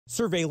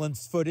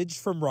Surveillance footage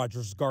from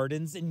Rogers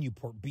Gardens in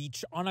Newport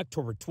Beach on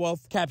October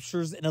 12th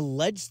captures an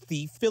alleged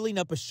thief filling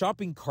up a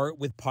shopping cart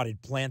with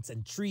potted plants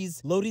and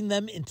trees, loading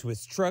them into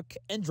his truck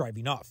and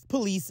driving off.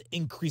 Police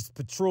increased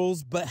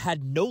patrols but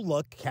had no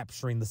luck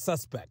capturing the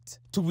suspect.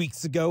 2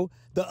 weeks ago,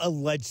 the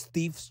alleged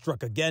thief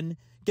struck again,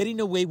 getting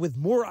away with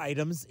more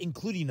items,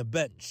 including a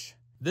bench.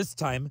 This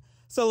time,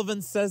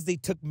 Sullivan says they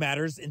took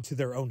matters into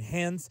their own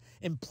hands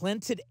and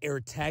planted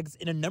AirTags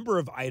in a number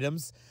of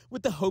items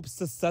with the hopes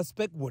the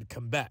suspect would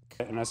come back.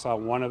 And I saw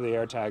one of the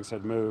AirTags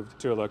had moved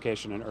to a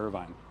location in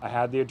Irvine. I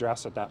had the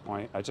address at that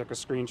point. I took a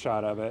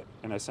screenshot of it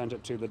and I sent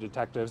it to the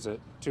detectives at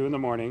 2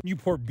 a.m.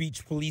 Newport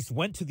Beach police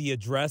went to the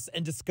address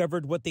and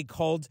discovered what they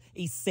called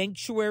a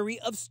sanctuary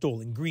of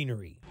stolen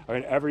greenery. I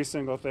mean, every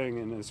single thing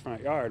in his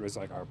front yard was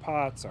like our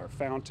pots, our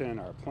fountain,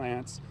 our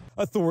plants.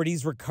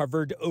 Authorities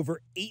recovered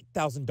over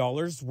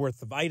 $8,000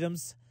 worth of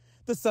items.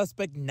 The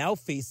suspect now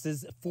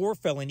faces 4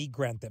 felony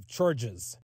grand theft charges.